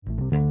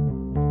Welcome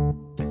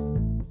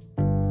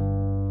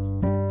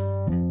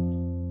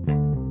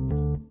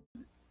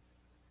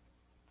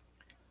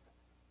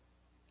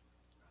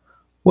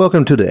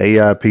to the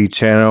AIP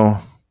channel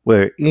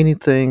where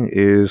anything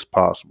is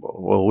possible.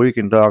 Well, we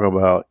can talk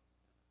about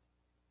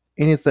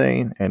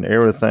anything and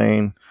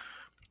everything,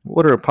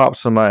 whatever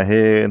pops in my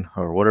head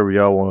or whatever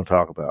y'all want to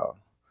talk about.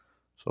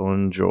 So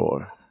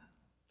enjoy.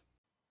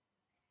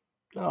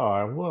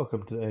 All right,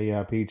 welcome to the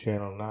AIP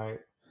channel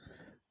tonight.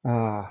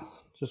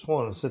 Just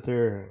want to sit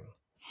there and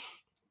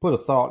put a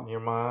thought in your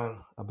mind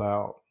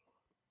about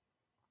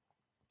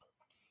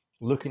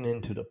looking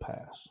into the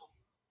past.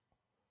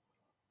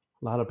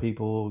 A lot of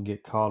people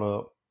get caught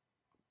up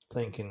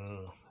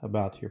thinking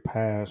about your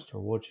past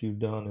or what you've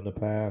done in the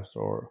past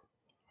or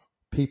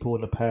people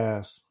in the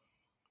past.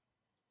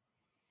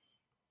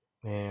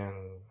 And,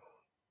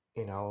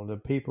 the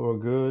people are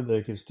good.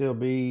 They can still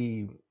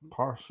be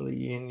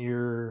partially in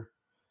your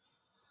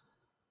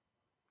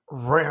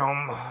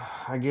realm,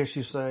 I guess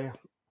you say,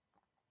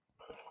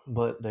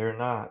 but they're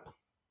not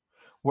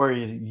where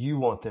you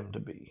want them to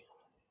be.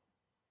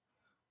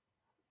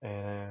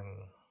 And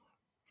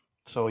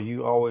so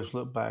you always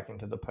look back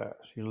into the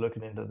past. You're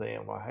looking into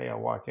them like, hey,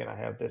 why can't I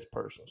have this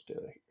person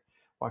still here?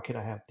 Why can't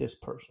I have this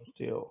person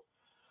still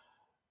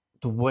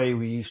the way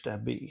we used to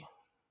be?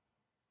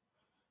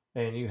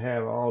 And you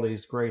have all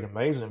these great,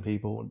 amazing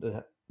people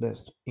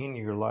that's in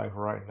your life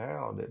right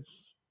now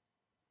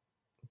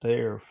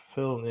they're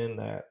filling in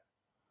that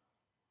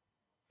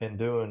and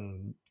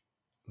doing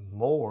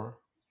more.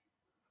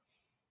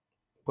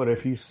 But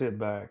if you sit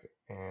back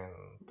and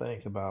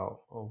think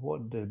about, well,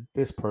 what did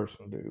this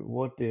person do?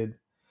 What did,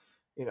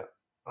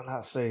 I'm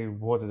not saying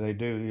what did they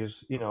do,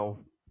 is,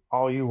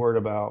 all you worried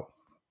about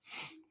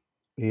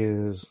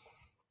is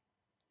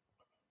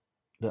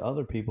the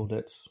other people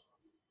that's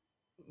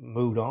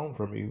moved on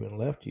from you and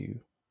left you,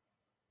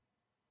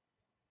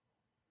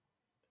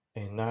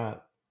 and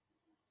not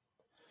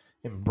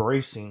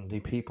embracing the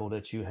people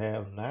that you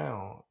have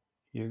now.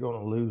 You're going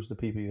to lose the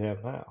people you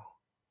have now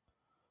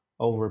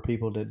over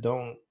people that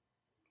don't,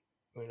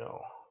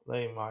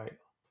 they might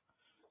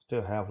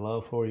still have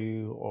love for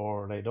you,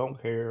 or they don't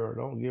care or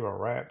don't give a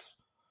rat's.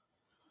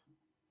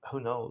 Who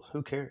knows?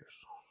 Who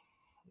cares?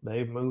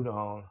 They've moved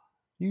on.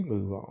 You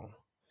move on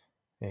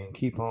and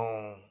keep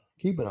on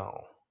keeping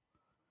on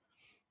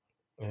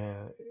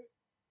and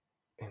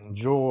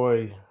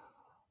enjoy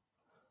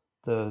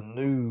the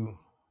new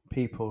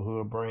people who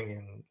are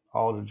bringing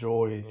all the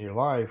joy in your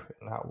life,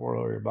 and not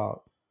worry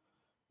about,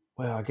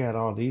 well, I got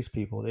all these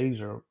people.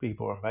 These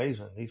people are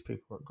amazing. These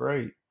people are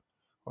great.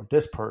 Or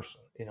this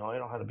person, it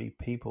don't have to be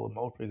people.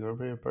 Most people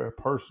are a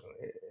person.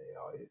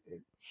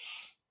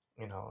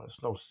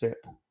 It's no set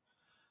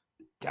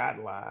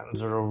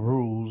guidelines or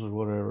rules or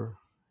whatever.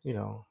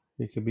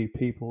 It could be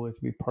people. It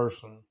could be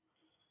person.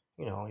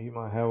 You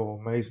might have an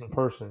amazing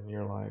person in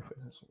your life,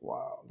 and it's,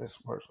 wow, this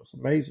person's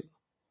amazing.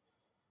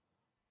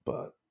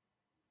 But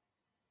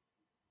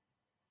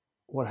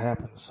what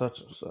happened to such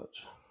and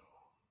such?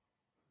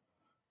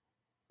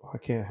 Why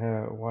can't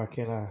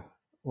I?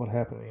 What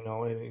happened?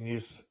 And you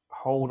just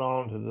hold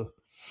on to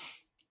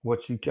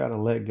what you got to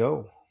let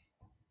go.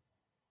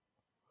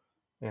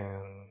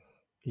 And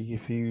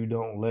if you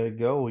don't let it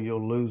go,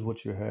 you'll lose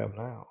what you have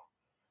now.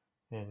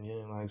 And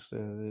like I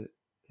said,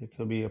 it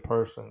could be a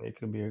person, it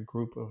could be a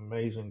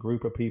amazing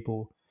group of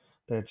people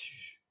that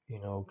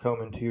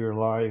come into your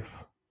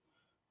life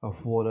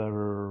of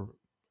whatever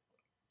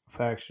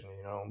faction,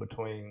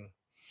 between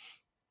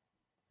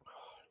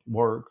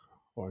work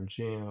or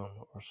gym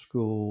or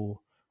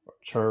school or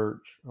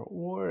church or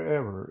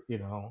wherever,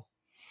 and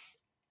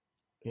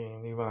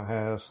you might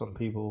have some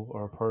people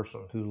or a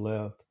person who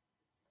left.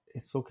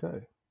 It's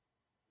okay.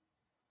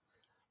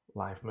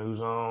 Life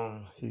moves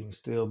on. You can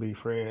still be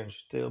friends,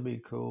 still be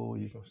cool.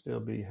 You can still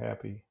be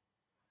happy,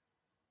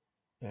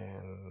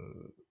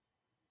 and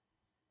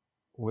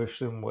wish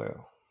them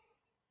well.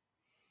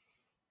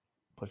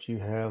 But you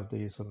have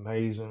these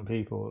amazing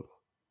people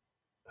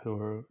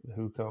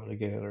who come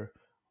together,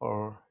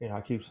 or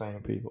I keep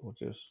saying people,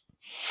 just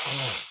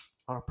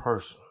our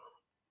person.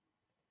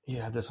 You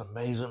have this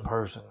amazing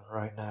person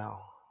right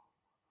now,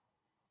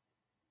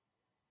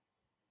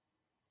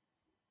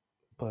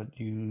 but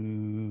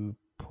you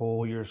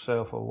pull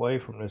yourself away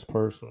from this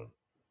person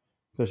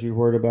because you're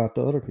worried about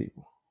the other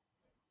people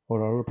or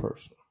the other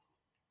person.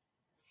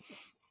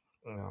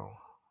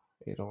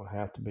 It don't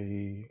have to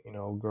be,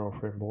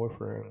 girlfriend,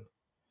 boyfriend.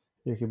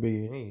 It could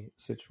be any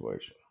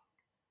situation.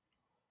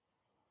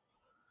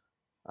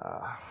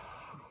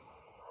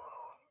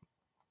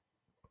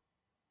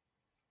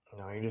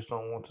 You just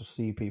don't want to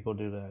see people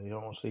do that. You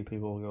don't want to see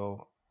people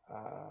go,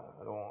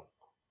 I don't want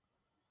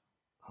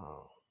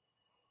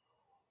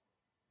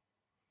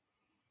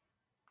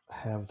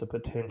have the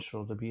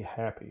potential to be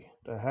happy,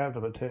 to have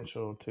the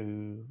potential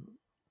to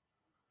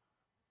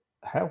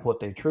have what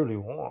they truly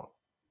want,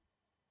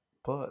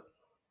 but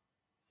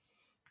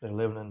they're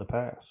living in the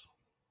past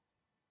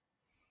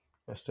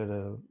instead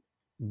of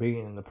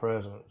being in the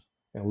present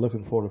and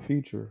looking for the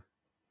future.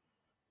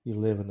 You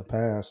live in the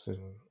past,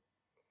 and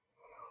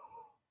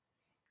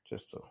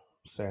just a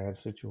sad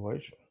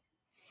situation.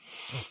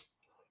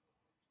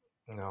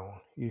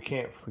 You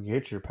can't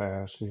forget your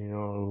past.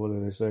 What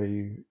do they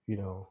say?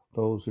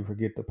 Those who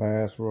forget the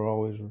past will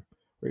always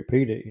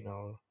repeat it.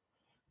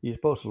 You're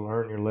supposed to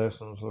learn your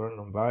lessons, learn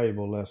them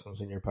valuable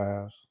lessons in your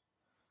past,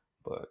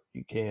 but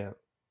you can't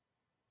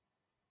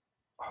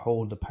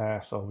hold the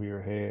past over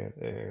your head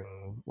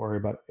and worry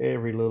about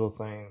every little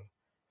thing.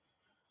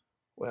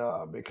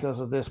 Well, because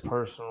of this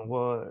person,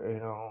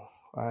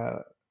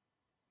 I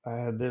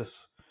had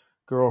this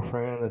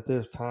girlfriend at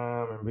this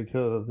time, and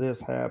because of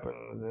this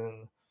happened,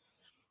 then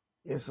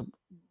it's a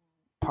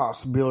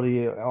possibility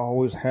it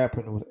always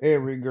happened with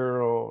every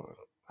girl.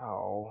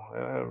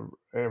 Oh,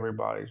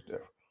 everybody's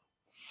different.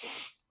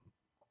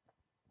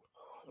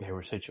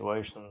 Every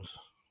situation's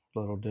a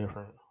little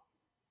different.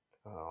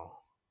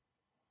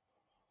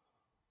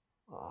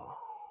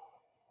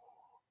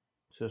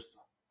 Just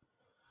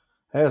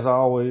as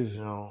always,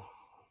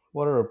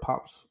 whatever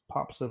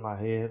pops in my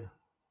head.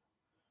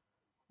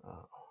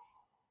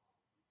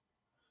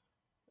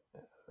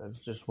 That's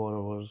just what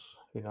it was.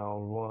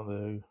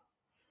 Wanted to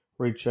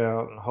reach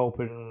out and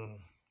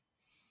hoping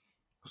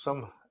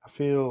I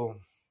feel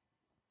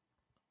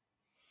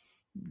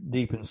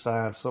deep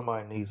inside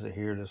somebody needs to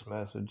hear this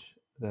message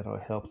that'll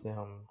help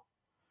them.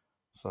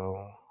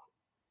 So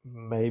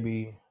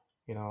maybe,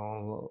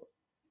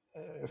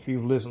 if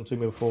you've listened to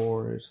me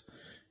before,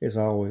 it's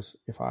always,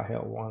 if I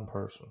help one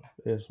person,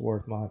 it's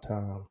worth my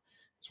time.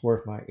 It's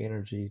worth my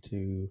energy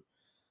to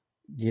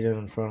get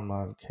in front of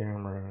my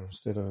camera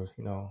instead of,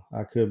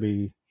 I could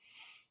be,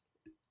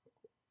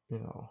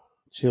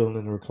 chilling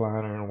in the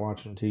recliner and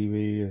watching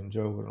TV and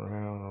joking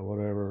around or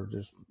whatever,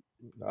 just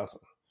nothing.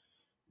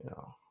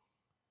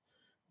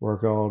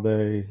 Work all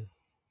day,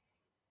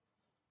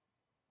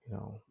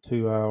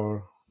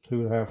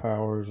 2.5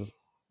 hours,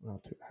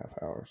 not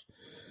 2.5 hours.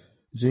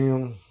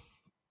 Gym.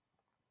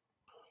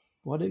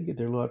 Well, I did get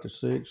there a little after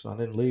 6. I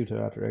didn't leave till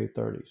after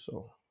 8:30,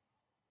 so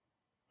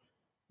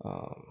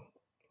I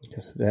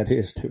guess that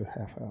is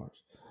 2.5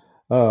 hours.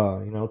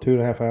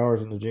 2.5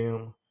 hours in the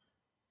gym.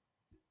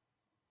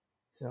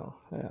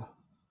 Yeah.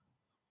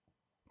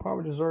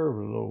 Probably deserve a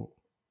little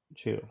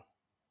chill.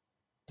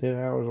 10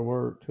 hours of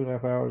work,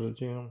 2.5 hours of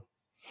gym.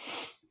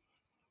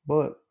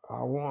 But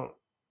I want,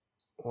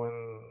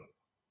 when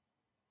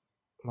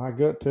my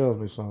gut tells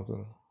me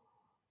something,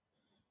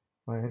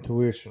 my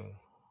intuition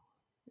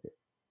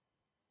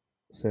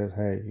says,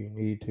 hey, you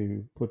need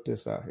to put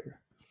this out here.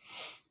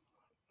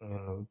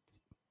 And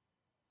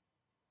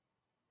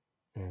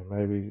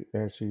maybe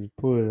actually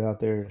put it out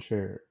there and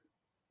share it.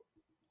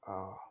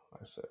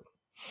 Like I said,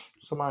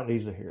 somebody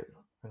needs to hear it.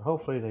 And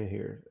hopefully they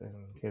hear it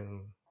and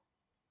can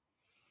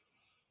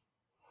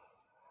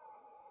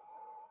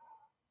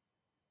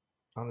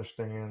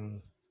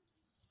understand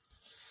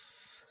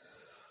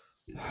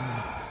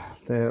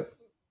that,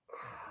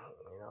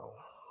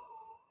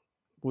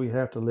 we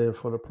have to live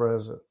for the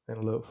present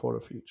and look for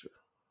the future.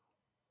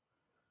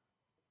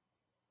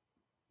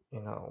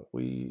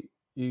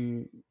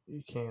 You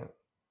can't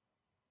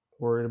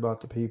worry about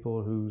the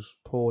people who's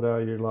pulled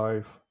out of your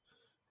life.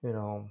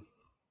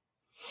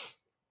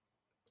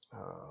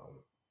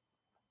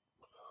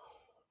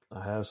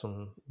 I have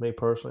some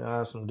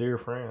dear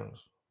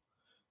friends.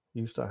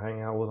 Used to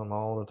hang out with them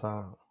all the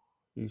time.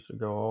 Used to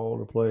go all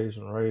the place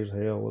and raise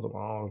hell with them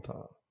all the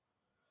time.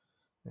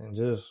 And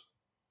just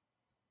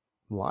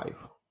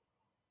life.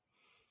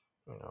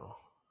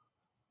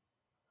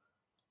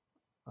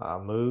 I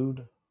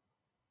moved.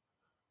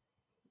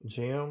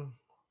 Gym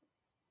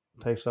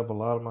takes up a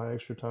lot of my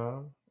extra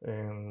time,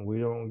 and we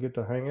don't get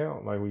to hang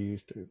out like we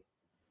used to.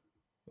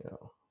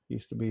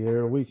 Used to be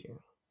every weekend.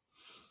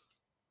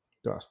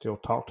 Do I still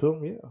talk to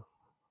them? Yeah.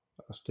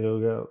 I still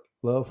got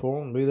love for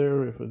them. Be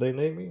there if they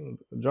need me and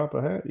drop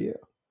a hat. Yeah.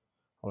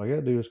 All I got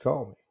to do is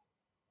call me.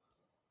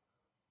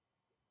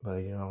 But,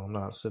 I'm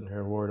not sitting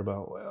here worried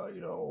about, what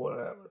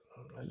happened.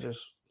 It's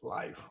just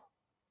life.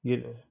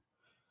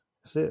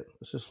 That's it.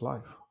 It's just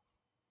life.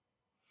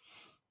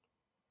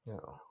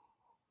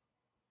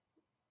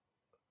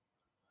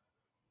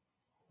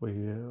 We,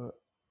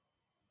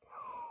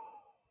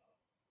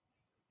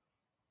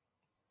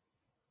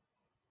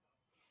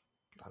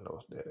 I know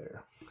it's dead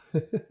air.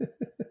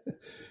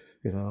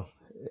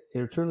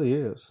 It truly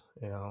is.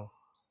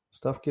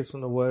 Stuff gets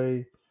in the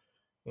way.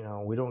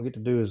 We don't get to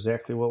do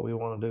exactly what we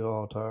want to do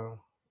all the time.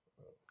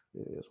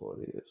 It is what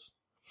it is.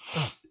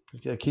 You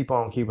got to keep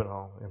on keeping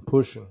on and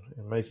pushing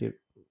and make it.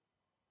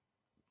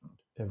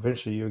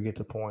 Eventually, you'll get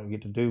to the point,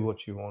 get to do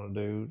what you want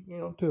to do.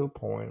 To a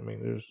point. I mean,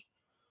 there's.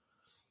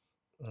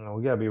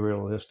 We got to be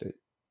realistic.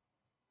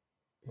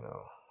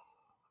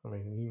 I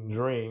mean, you can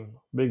dream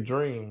big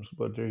dreams,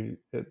 but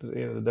at the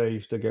end of the day, you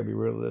still got to be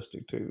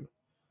realistic too.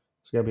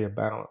 It's got to be a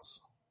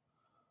balance.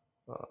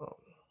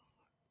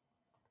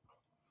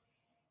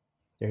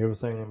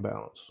 Everything in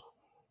balance.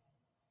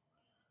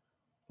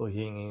 Little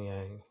yin and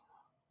yang.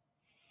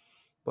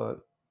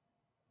 But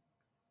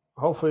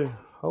hopefully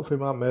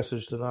my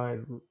message tonight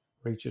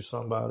reaches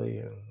somebody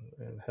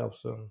and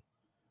helps them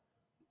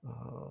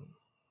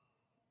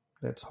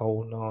that's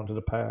holding on to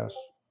the past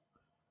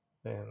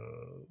and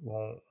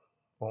won't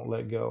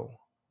let go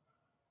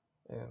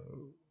and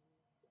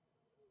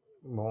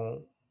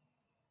won't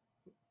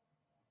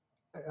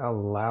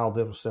allow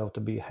themselves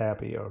to be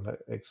happy or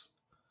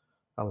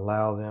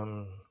allow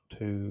them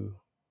to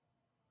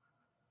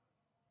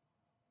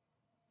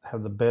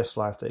have the best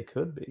life they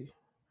could be.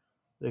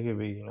 They could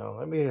be,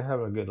 maybe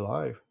having a good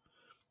life,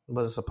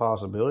 but it's a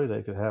possibility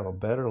they could have a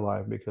better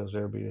life because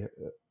there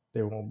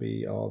won't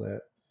be all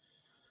that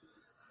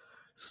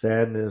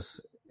sadness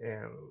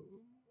and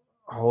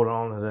hold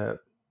on to that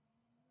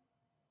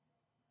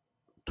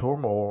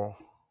turmoil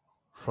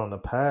from the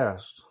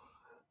past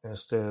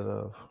instead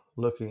of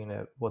looking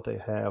at what they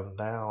have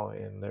now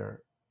and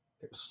they're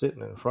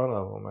sitting in front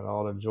of them and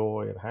all the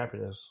joy and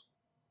happiness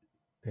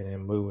and then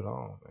moving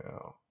on,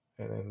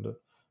 and then the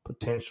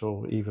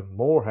potential even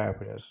more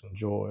happiness and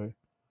joy.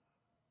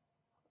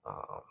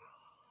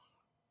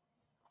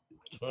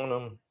 It's one of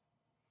them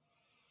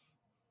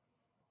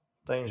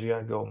things you got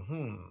to go,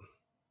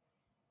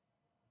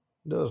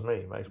 does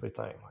me, makes me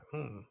think, like,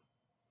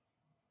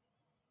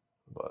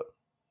 But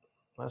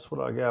that's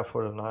what I got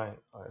for tonight.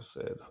 Like I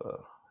said,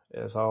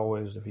 as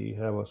always, if you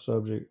have a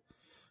subject,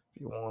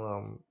 if you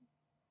want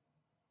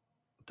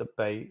to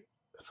debate,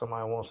 if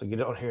somebody wants to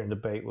get on here and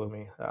debate with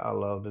me, I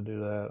love to do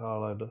that. I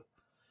love to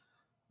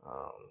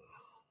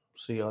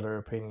see other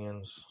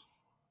opinions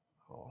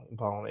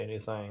upon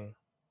anything.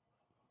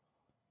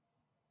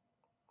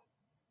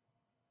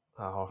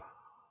 If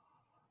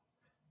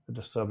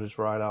the subject's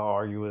right, I'll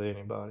argue with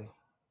anybody.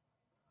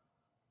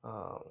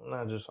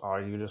 Not just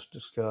argue, just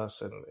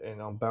discuss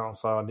and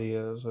bounce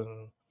ideas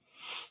and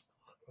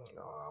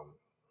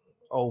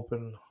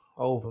open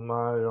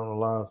minded on a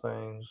lot of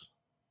things.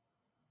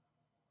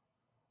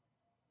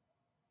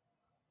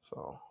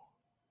 So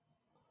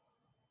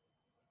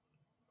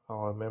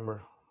I'll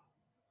remember,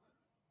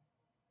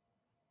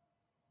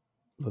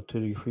 look to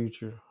the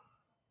future,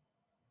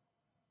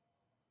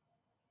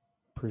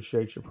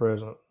 appreciate your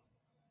present,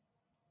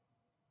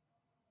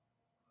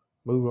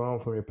 move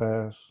on from your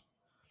past,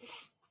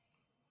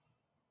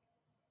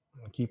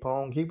 and keep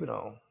on keeping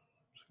on.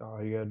 That's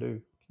all you gotta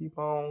do. Keep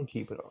on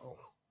keeping on.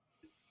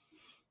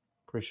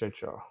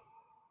 Appreciate y'all.